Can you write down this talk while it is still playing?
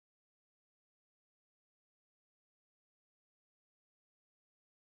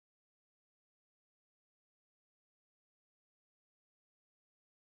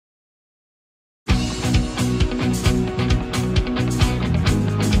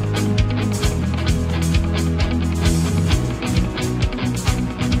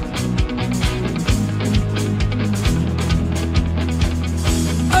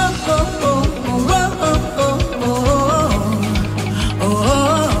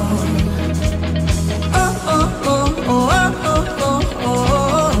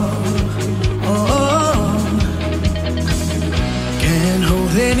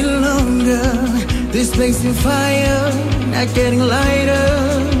blazing fire, not getting lighter.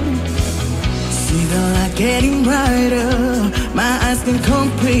 See the light getting brighter. My eyes can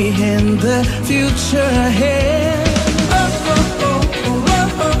comprehend the future ahead.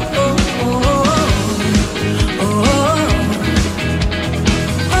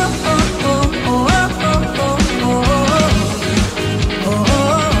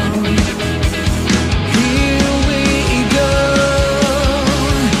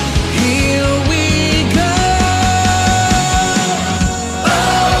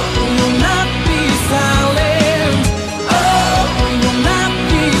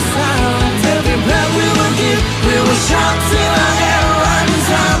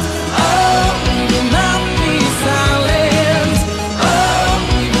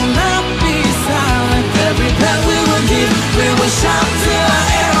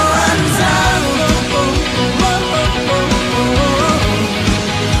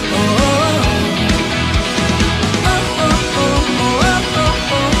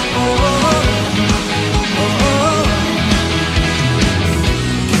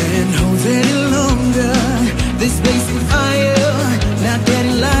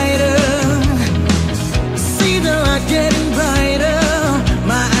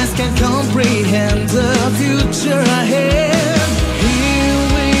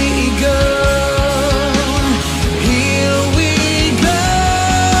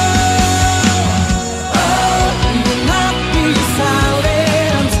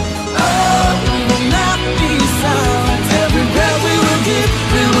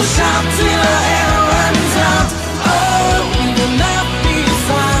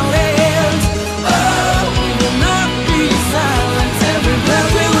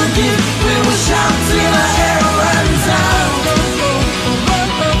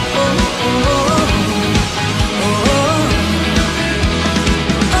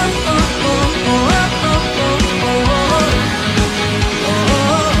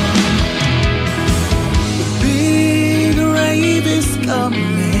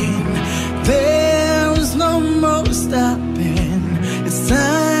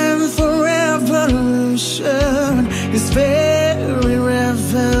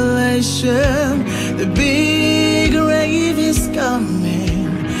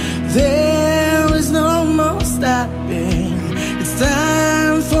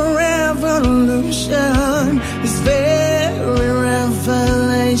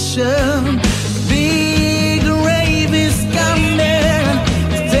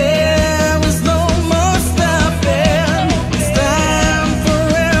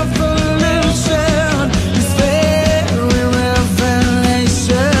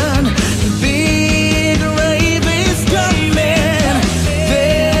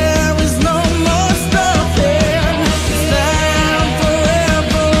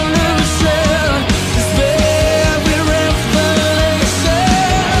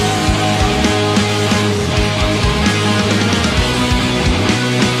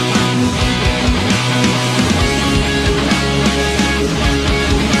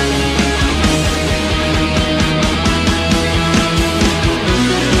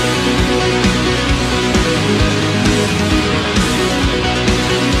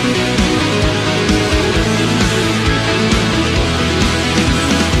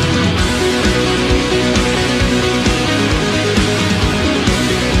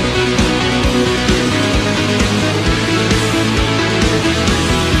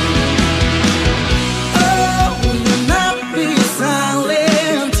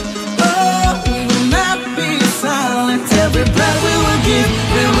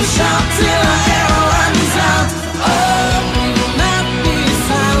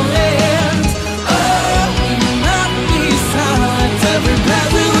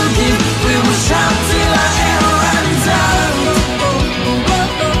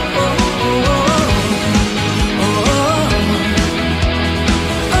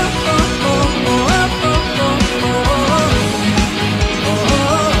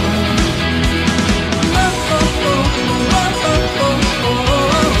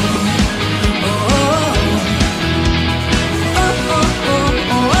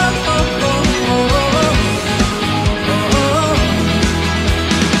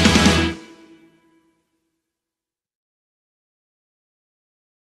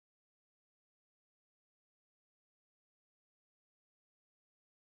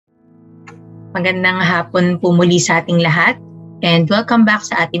 Magandang hapon po muli sa ating lahat and welcome back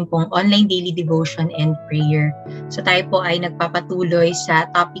sa ating pong online daily devotion and prayer. So tayo po ay nagpapatuloy sa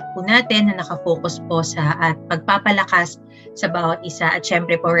topic po natin na nakafocus po sa at pagpapalakas sa bawat isa at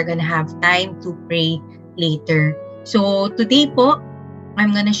syempre po we're gonna have time to pray later. So today po,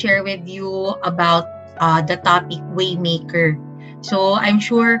 I'm gonna share with you about the topic Waymaker. So I'm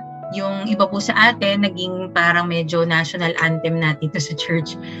sure yung iba po sa atin, naging parang medyo national anthem natin ito sa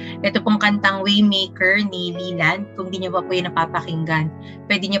church. Ito pong kantang Waymaker ni Leland. Kung di nyo pa po yung napapakinggan,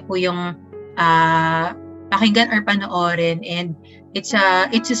 pwede nyo po yung pakinggan or panoorin. And it's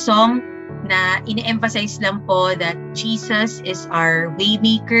a song na ine-emphasize lang po that Jesus is our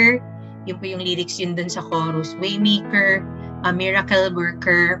Waymaker. Yun po yung lyrics yun dun sa chorus. Waymaker, a miracle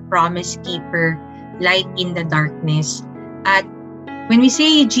worker, promise keeper, light in the darkness. At when we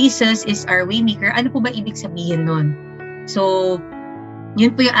say Jesus is our Waymaker, ano po ba ibig sabihin nun? So,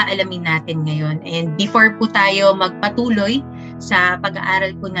 yun po yung aalamin natin ngayon. And before po tayo magpatuloy sa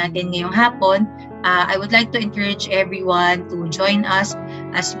pag-aaral po natin ngayong hapon, I would like to encourage everyone to join us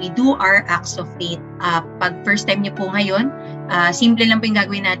as we do our acts of faith. Pag first time niyo po ngayon, simple lang po yung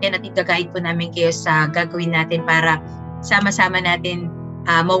gagawin natin at i-guide po namin kayo sa gagawin natin para sama-sama natin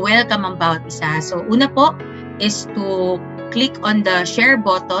ma-welcome ang bawat isa. So, una po is to click on the share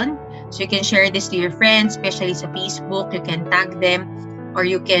button. So you can share this to your friends, especially sa Facebook. You can tag them or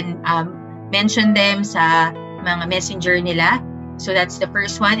you can mention them sa mga messenger nila. So that's the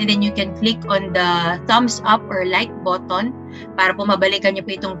first one. And then you can click on the thumbs up or like button para po mabalikan nyo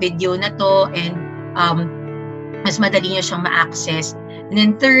po itong video na to and mas madali nyo siyang ma-access. And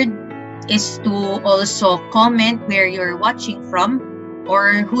then third is to also comment where you're watching from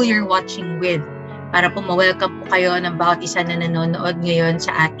or who you're watching with, para po ma-welcome po kayo ng bawat isa na nanonood ngayon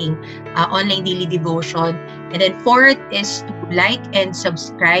sa ating online daily devotion. And then fourth is to like and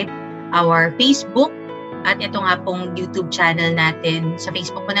subscribe our Facebook at ito nga pong YouTube channel natin. Sa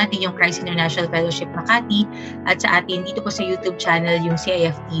Facebook po natin yung Christ International Fellowship Makati at sa atin dito po sa YouTube channel yung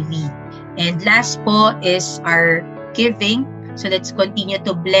CIF TV. And last po is our giving. So let's continue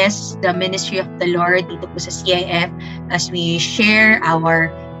to bless the ministry of the Lord dito po sa CIF as we share our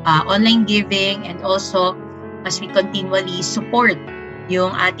online giving and also as we continually support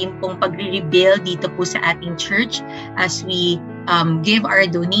yung ating pong pagre-rebuild dito po sa ating church. As we give our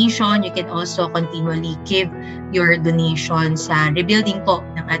donation, you can also continually give your donation sa rebuilding po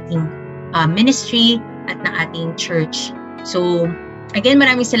ng ating ministry at ng ating church. So again,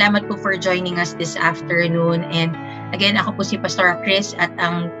 maraming salamat po for joining us this afternoon. And again, ako po si Pastor Kris at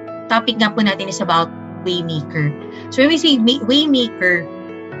ang topic nga po natin is about Waymaker. So when we say Waymaker,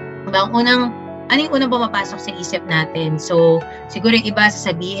 ano yung unang pumapasok sa isip natin? So, siguro yung iba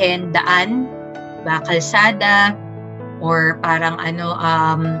sasabihin, daan, kalsada, or parang ang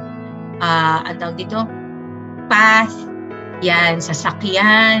tawag dito, path, yan,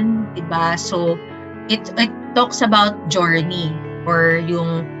 sasakyan, diba? So, it talks about journey, or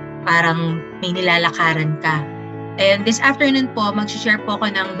yung parang may nilalakaran ka. And this afternoon po, mag-share po ako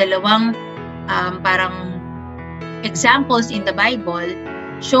ng dalawang parang examples in the Bible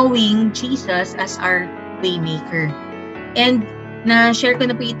showing Jesus as our Waymaker. And na-share ko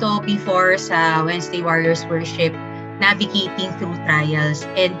na po ito before sa Wednesday Warriors Worship, navigating through trials.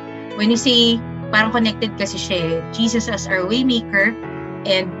 And when you say, parang connected kasi siya, Jesus as our Waymaker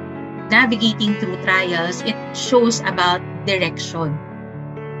and navigating through trials, it shows about direction.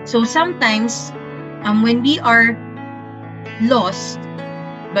 So sometimes, when we are lost,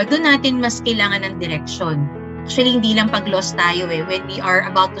 ba doon natin mas kailangan ng direction. Actually, hindi lang pag-lost tayo when we are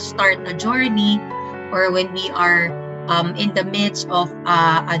about to start a journey or when we are in the midst of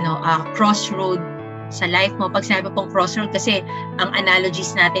a crossroad sa life mo. Pag sinabi pong crossroad, kasi ang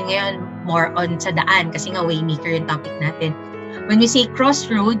analogies natin ngayon more on sa daan kasi nga Waymaker yung topic natin. When we say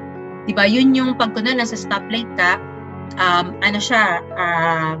crossroad, diba, yun yung pag kunwari nasa stoplight ka,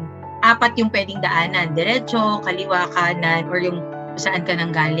 apat yung pwedeng daanan, diretso, kaliwa, kanan, or yung saan ka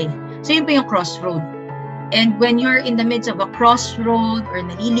nang galing. So yun po yung crossroad. And when you're in the midst of a crossroad or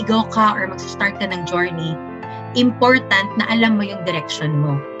naliligaw ka or mag-start ka ng journey, important na alam mo yung direction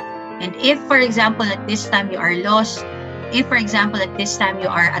mo. And if, for example, at this time you are lost, if, for example, at this time you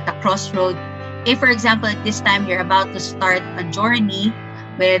are at a crossroad, if, for example, at this time you're about to start a journey,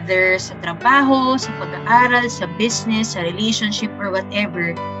 whether sa trabaho, sa pag-aaral, sa business, sa relationship, or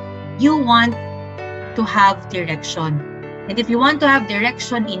whatever, you want to have direction. And if you want to have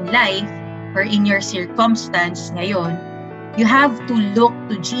direction in life, or in your circumstance ngayon, you have to look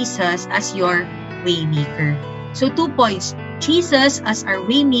to Jesus as your Waymaker. So 2 points. Jesus as our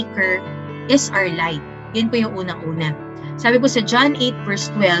Waymaker is our light. Yan po yung unang-una. Sabi po sa John 8 verse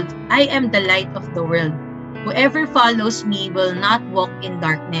 12, I am the light of the world. Whoever follows me will not walk in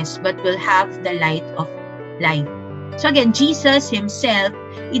darkness, but will have the light of life. So again, Jesus Himself,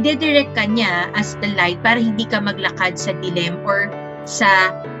 i-direct ka niya as the light para hindi ka maglakad sa dilim or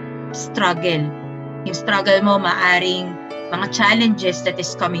sa struggle. Yung struggle mo, maaring mga challenges that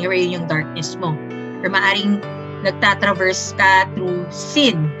is coming your way, yung darkness mo. or maaring nagtatraverse ka through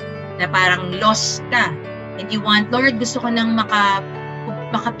sin, na parang lost ka. And you want, Lord, gusto ko nang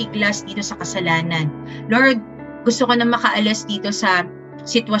makapiglas dito sa kasalanan. Lord, gusto ko nang makaalis dito sa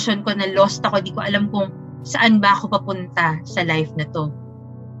sitwasyon ko na lost ako. Di ko alam kung saan ba ako papunta sa life na to.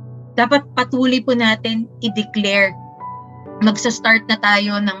 Dapat patuloy po natin i-declare. Magsa-start na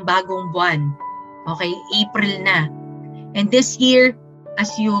tayo ng bagong buwan. Okay, April na. And this year, as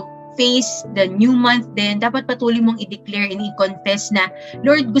you face the new month din, dapat patuloy mong i-declare and i-confess na,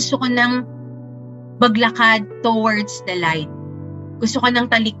 Lord, gusto ko nang maglakad towards the light. Gusto ko nang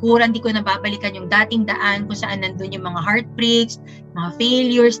talikuran, di ko na babalikan yung dating daan kung saan nandun yung mga heartbreaks, mga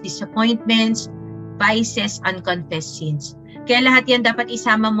failures, disappointments, vices, unconfessed sins. Kaya lahat yan dapat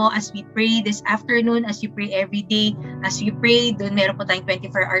isama mo as we pray this afternoon, as you pray every day, as you pray, doon meron po tayong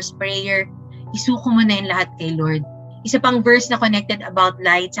 24 hours prayer. Isuko mo na yung lahat kay Lord. Isa pang verse na connected about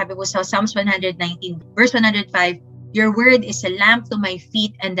light, sabi po sa Psalms 119, verse 105, your word is a lamp to my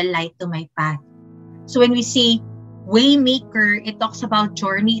feet and a light to my path. So when we say Waymaker, it talks about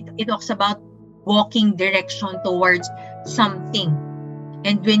journey, it talks about walking direction towards something.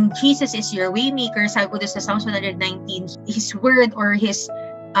 And when Jesus is your Waymaker, sabi po sa Psalms 119, His word or His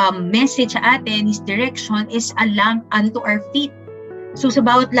message sa atin, His direction is a lamp unto our feet. So sa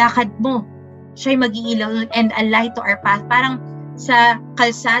bawat lakad mo, siya'y mag-iilaw and a light to our path. Parang sa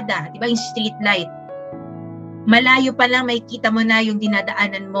kalsada, di ba yung street light? Malayo pa lang makikita mo na yung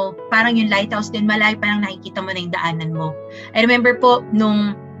dinadaanan mo. Parang yung lighthouse din, malayo pa lang nakikita mo na yung daanan mo. I remember po,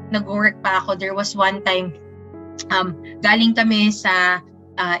 nung nag-work pa ako, there was one time, galing kami sa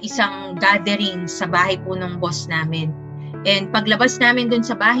isang gathering sa bahay po ng boss namin. And paglabas namin dun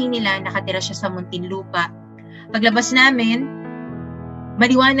sa bahay nila, nakatira siya sa Muntinlupa. Paglabas namin,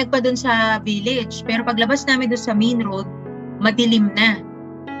 maliwanag pa dun sa village. Pero paglabas namin dun sa main road, madilim na.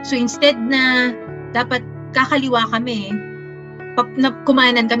 So instead na dapat kakaliwa kami,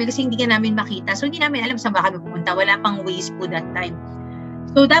 kumanan kami kasi hindi ka namin makita. So hindi namin alam saan ba kami pupunta. Wala pang ways po that time.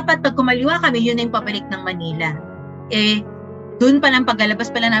 So dapat pag kumaliwa kami, yun na yung pabalik ng Manila. Doon pa lang paglalabas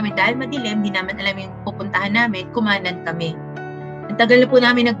pala namin dahil madilim, hindi naman alam yung pupuntahan namin, kumanan kami. Ang tagal na po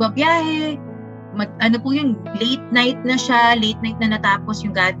namin nagbabiyahe. Ano po yun, late night na siya, late night na natapos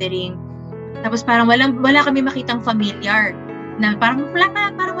yung gathering. Tapos parang wala kami makitang familiar. Na parang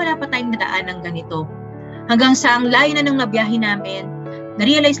wala pa tayong nadaan ng ganito. Hanggang sa ang layo na ng nabiyahe namin,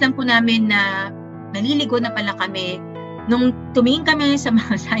 na-realize lang po namin na naliligo na pala kami. Nung tumingin kami sa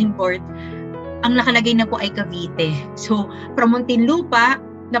mga signboard, ang nakalagay na po ay Cavite. So, from Muntinlupa,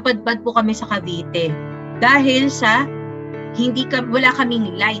 napadpad po kami sa Cavite. Dahil sa wala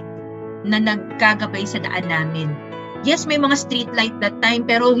kaming light na nagkagabay sa daan namin. Yes, may mga street light that time,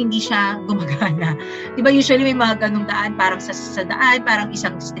 pero hindi siya gumagana. Diba usually may mga ganung daan, parang sa daan, parang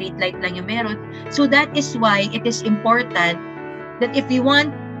isang street light lang yung meron. So that is why it is important that if we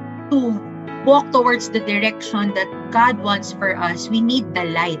want to walk towards the direction that God wants for us, we need the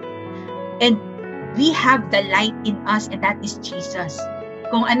light. And we have the light in us, and that is Jesus.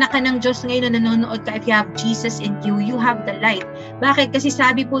 Kung anak ka ng Diyos ngayon na nanonood ka, if you have Jesus in you, you have the light. Bakit? Kasi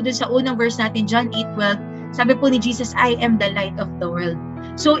sabi po dun sa unang verse natin, John 8:12, sabi po ni Jesus, I am the light of the world.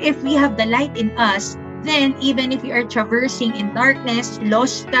 So if we have the light in us, then even if you are traversing in darkness,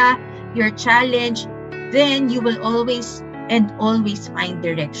 lost ka, you're challenged, then you will always find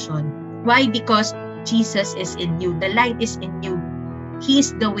direction. Why? Because Jesus is in you. The light is in you. He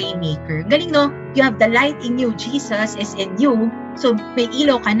is the Waymaker. Galing, no? You have the light in you. Jesus is in you. So may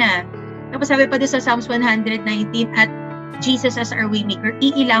ilaw ka na. Tapos sabi pa doon sa Psalms 119, at Jesus as our Waymaker,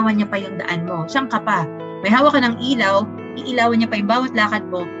 iilawan niya pa yung daan mo. Saan ka pa? May hawak ka ng ilaw, iilawan niya pa yung bawat lakad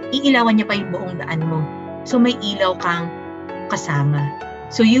mo, iilawan niya pa yung buong daan mo. So may ilaw kang kasama.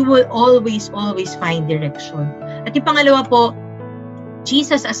 So you will always find direction. At yung pangalawa po,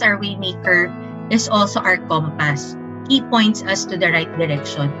 Jesus as our Waymaker is also our compass. He points us to the right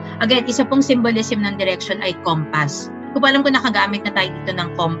direction. Again, isa pong symbolism ng direction ay compass. Kung alam ko nakagamit na tayo dito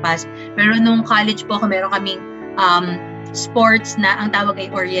ng compass, pero nung college po, meron kaming sports na ang tawag ay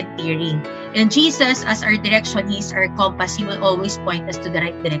orienteering. And Jesus as our direction, He is our compass. He will always point us to the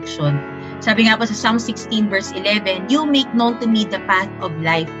right direction. Sabi nga po sa Psalm 16 verse 11, you make known to me the path of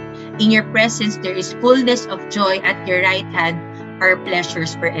life. In your presence there is fullness of joy. At your right hand are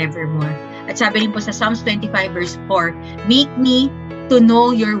pleasures forevermore. At sabi rin po sa Psalms 25 verse 4, make me to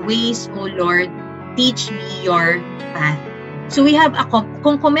know your ways, O Lord. Teach me your path. So we have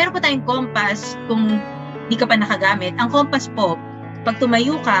kung meron pa tayong compass, kung di ka pa nakagamit, ang compass po, pag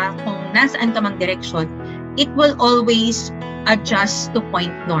tumayo ka, kung nasaan ka mang direction, it will always adjust to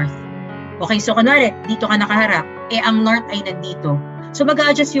point north. Okay, so kunwari, dito ka nakaharap, ang north ay nandito. So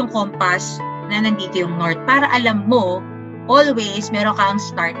mag-a-adjust yung compass na nandito yung north para alam mo, always meron kang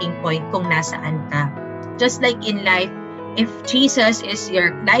starting point kung nasaan ka. Just like in life, if Jesus is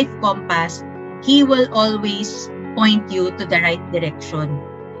your life compass, He will always point you to the right direction.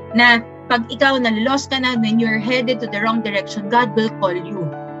 Na pag ikaw na-lost ka na, when you're headed to the wrong direction, God will call you.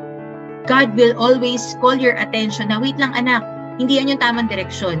 God will always call your attention na, wait lang anak, hindi yan yung tamang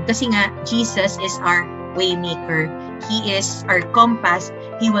direksyon. Kasi nga, Jesus is our Waymaker. He is our compass.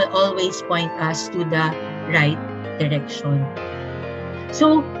 He will always point us to the right direction.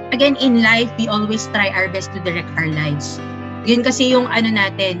 So, again, in life, we always try our best to direct our lives. Yun kasi yung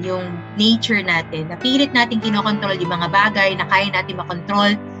natin, yung nature natin. Napilit natin kinokontrol yung mga bagay na kaya natin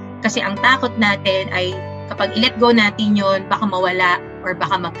makontrol. Kasi ang takot natin ay kapag i-let go natin yun, baka mawala or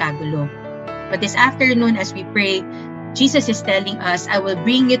baka magkagulo. But this afternoon, as we pray, Jesus is telling us, I will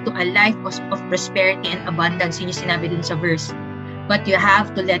bring you to a life of prosperity and abundance. Yun yung sinabi dun sa verse. But you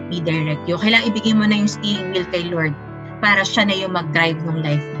have to let me direct you. Kailangan ibigay mo na yung steering wheel kay Lord para siya na yung mag-drive ng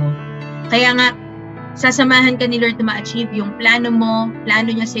life mo. Kaya nga, sasamahan ka ni Lord na ma-achieve yung plano mo, plano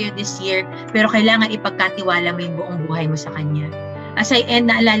niya sa'yo this year, pero kailangan ipagkatiwala mo yung buong buhay mo sa Kanya. As I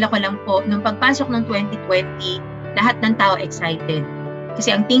end, naalala ko lang po, nung pagpasok ng 2020, lahat ng tao excited.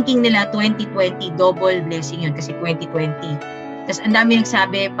 Kasi ang thinking nila, 2020, double blessing yun kasi 2020. Tapos ang dami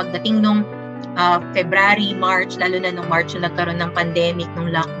nagsabi, pagdating nung February, March, lalo na nung March na nagkaroon ng pandemic,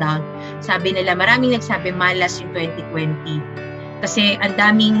 nung lockdown, sabi nila, maraming nagsabi, malas yung 2020. Kasi ang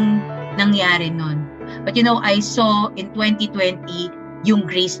daming nangyari nun. But you know, I saw in 2020 yung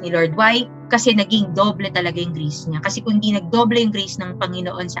grace ni Lord. Why? Kasi naging doble talaga yung grace niya. Kasi kung di nagdoble yung grace ng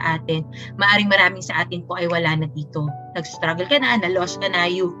Panginoon sa atin, maraming sa atin po ay wala na dito. Nag-struggle ka na, na-lost ka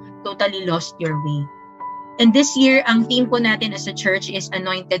na, you totally lost your way. And this year, ang theme po natin as a church is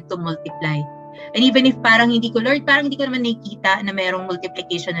anointed to multiply. And even if parang hindi ko, Lord, parang hindi ko naman nakikita na mayroong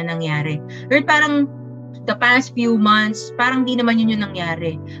multiplication na nangyari. Lord, parang the past few months, parang di naman yun yung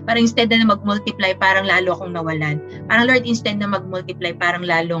nangyari. Parang instead na mag-multiply, parang lalo akong nawalan. Parang Lord, instead na mag-multiply, parang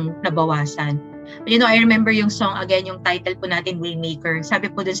lalong nabawasan. But you know, I remember yung song, again, yung title po natin, Waymaker. Sabi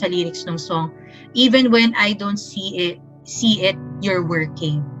po dun sa lyrics ng song, even when I don't see it, you're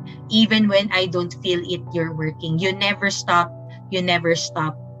working. Even when I don't feel it, you're working. You never stop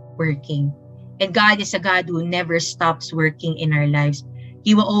working. And God is a God who never stops working in our lives.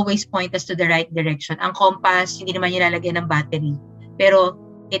 He will always point us to the right direction. Ang compass, hindi naman yung lalagyan ng battery. Pero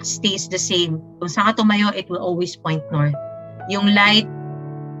it stays the same. Kung saan ka tumayo, it will always point north. Yung light,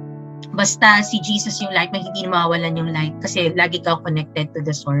 basta si Jesus yung light, hindi na mawawalan yung light kasi lagi kang connected to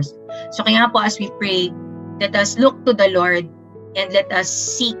the source. So kaya po as we pray, let us look to the Lord and let us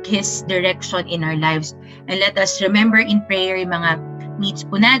seek His direction in our lives. And let us remember in prayer yung mga needs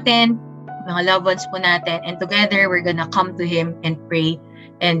po natin, mga loved ones po natin, and together we're gonna come to Him and pray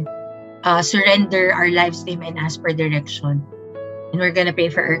and surrender our lives to Him and ask for direction. And we're gonna pray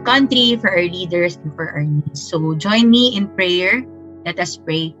for our country, for our leaders, and for our needs. So join me in prayer. Let us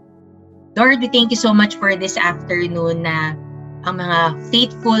pray. Lord, we thank you so much for this afternoon na ang mga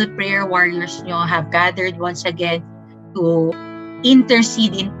faithful prayer warriors nyo have gathered once again to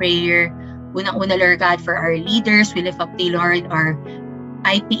intercede in prayer. Unang-una, Lord God, for our leaders, we lift up to Lord, our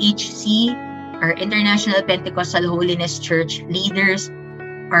IPHC, our International Pentecostal Holiness Church leaders,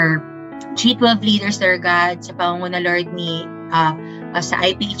 our G12 leaders, Lord God, sa pangunguna, Lord, ni sa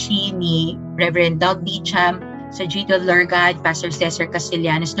IPHC, ni Reverend Doug Beecham, sa G12, Lord God, Pastor Cesar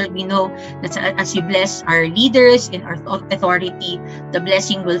Castellanos. Lord, we know that as you bless our leaders in our authority, the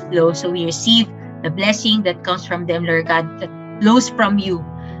blessing will flow. So we receive the blessing that comes from them, Lord God, that flows from you.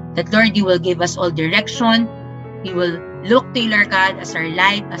 That, Lord, you will give us all direction. We will look to you, Lord God, as our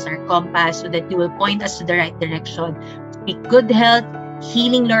light, as our compass, so that you will point us to the right direction. Speak good health,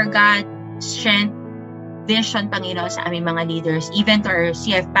 healing, Lord God, strength, vision, Panginoon, sa aming mga leaders, even to our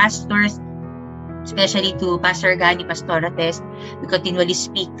CF pastors, especially to Pastor Gani Pastorates. We continually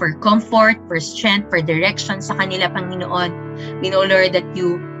speak for comfort, for strength, for direction sa kanila, Panginoon. We know, Lord, that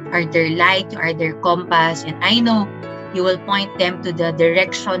you are their light, you are their compass, and I know you will point them to the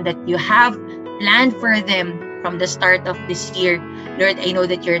direction that you have planned for them from the start of this year. Lord, I know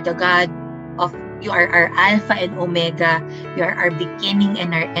that you're the God of, you are our Alpha and Omega. You are our beginning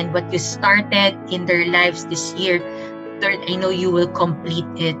and our end. What you started in their lives this year, Lord, I know you will complete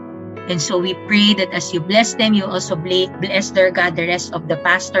it. And so we pray that as you bless them, you also bless, Lord God, the rest of the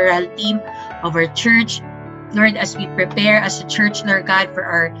pastoral team of our church. Lord, as we prepare as a church, Lord God, for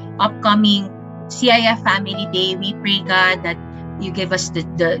our upcoming CIF Family Day, we pray, God, that you give us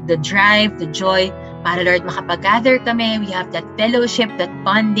the drive, the joy, para, Lord, makapag-gather kami. We have that fellowship, that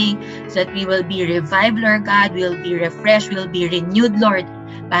bonding, so that we will be revived, Lord God. We will be refreshed. We will be renewed, Lord.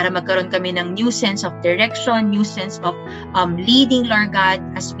 para magkaroon kami ng new sense of direction, new sense of leading, Lord God,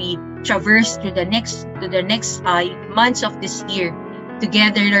 as we traverse to the next months of this year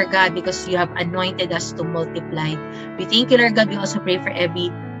together, Lord God, because you have anointed us to multiply. We thank you, Lord God. We also pray for every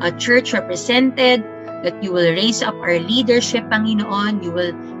church represented, that you will raise up our leadership, Panginoon. You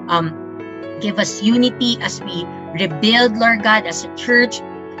will give us unity as we rebuild, Lord God, as a church.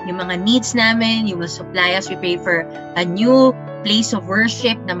 Yung mga needs namin, you will supply us. We pray for a new place of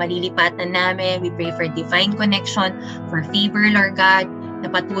worship na malilipatan namin. We pray for divine connection, for favor, Lord God, na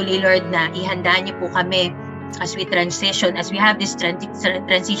patuloy, Lord, na ihanda niyo po kami as we transition, as we have this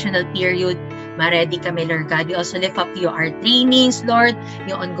transitional period. Ma-ready kami, Lord God. We also lift up to you our trainings, Lord,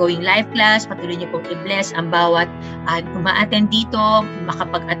 yung ongoing life class. Patuloy niyo pong i-bless ang bawat uma-attend dito,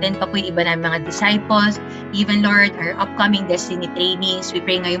 makapag-attend pa po yung iba namin mga disciples. Even, Lord, our upcoming destiny trainings. We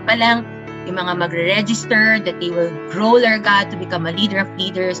pray ngayon pa lang, yung mga magre-register, that they will grow, Lord God, to become a leader of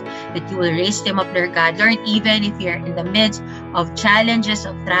leaders, that you will raise them up, Lord God. Lord, even if we are in the midst of challenges,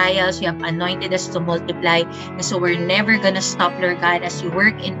 of trials, you have anointed us to multiply. And so we're never gonna stop, Lord God, as you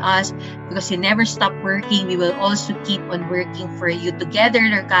work in us, because you never stop working. We will also keep on working for you together,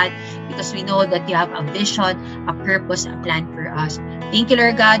 Lord God, because we know that you have a vision, a purpose, a plan for us. Thank you,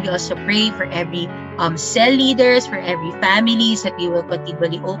 Lord God. We also pray for every cell leaders, for every families, that we will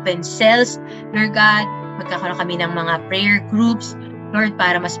continually open cells, Lord God. Magkakaroon kami ng mga prayer groups, Lord,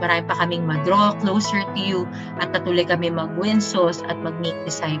 para mas marami pa kaming mag-draw closer to you at patuloy kami mag-win souls at mag-make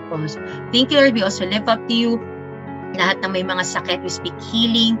disciples. Thank you, Lord. We also lift up to you lahat ng may mga sakit. We speak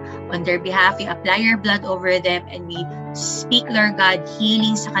healing on their behalf. We apply your blood over them and we speak, Lord God,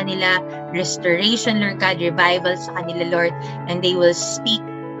 healing sa kanila, restoration, Lord God, revival sa kanila, Lord, and they will speak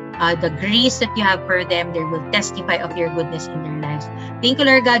the grace that you have for them. They will testify of your goodness in their lives. Thank you,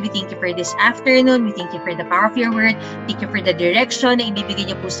 Lord God. We thank you for this afternoon. We thank you for the power of your word. Thank you for the direction na ibibigay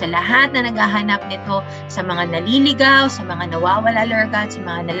niyo po sa lahat na naghahanap nito, sa mga naliligaw, sa mga nawawala, Lord God, sa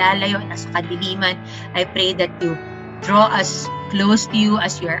mga nalalayo na sa kadiliman. I pray that you draw us close to you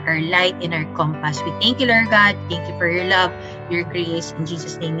as you are our light in our compass. We thank you, Lord God. Thank you for your love, your grace. In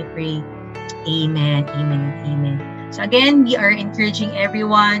Jesus' name we pray. Amen, amen, amen. So again, we are encouraging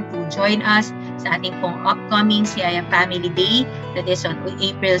everyone to join us sa ating pong upcoming CIM Family Day that is on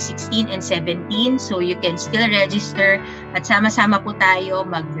April 16 and 17. So you can still register at sama-sama po tayo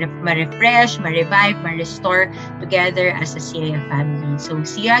ma-refresh, ma-revive, ma-restore together as a CIM family. So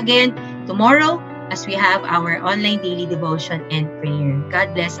see you again tomorrow as we have our online daily devotion and prayer.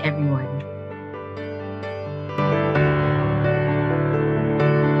 God bless everyone.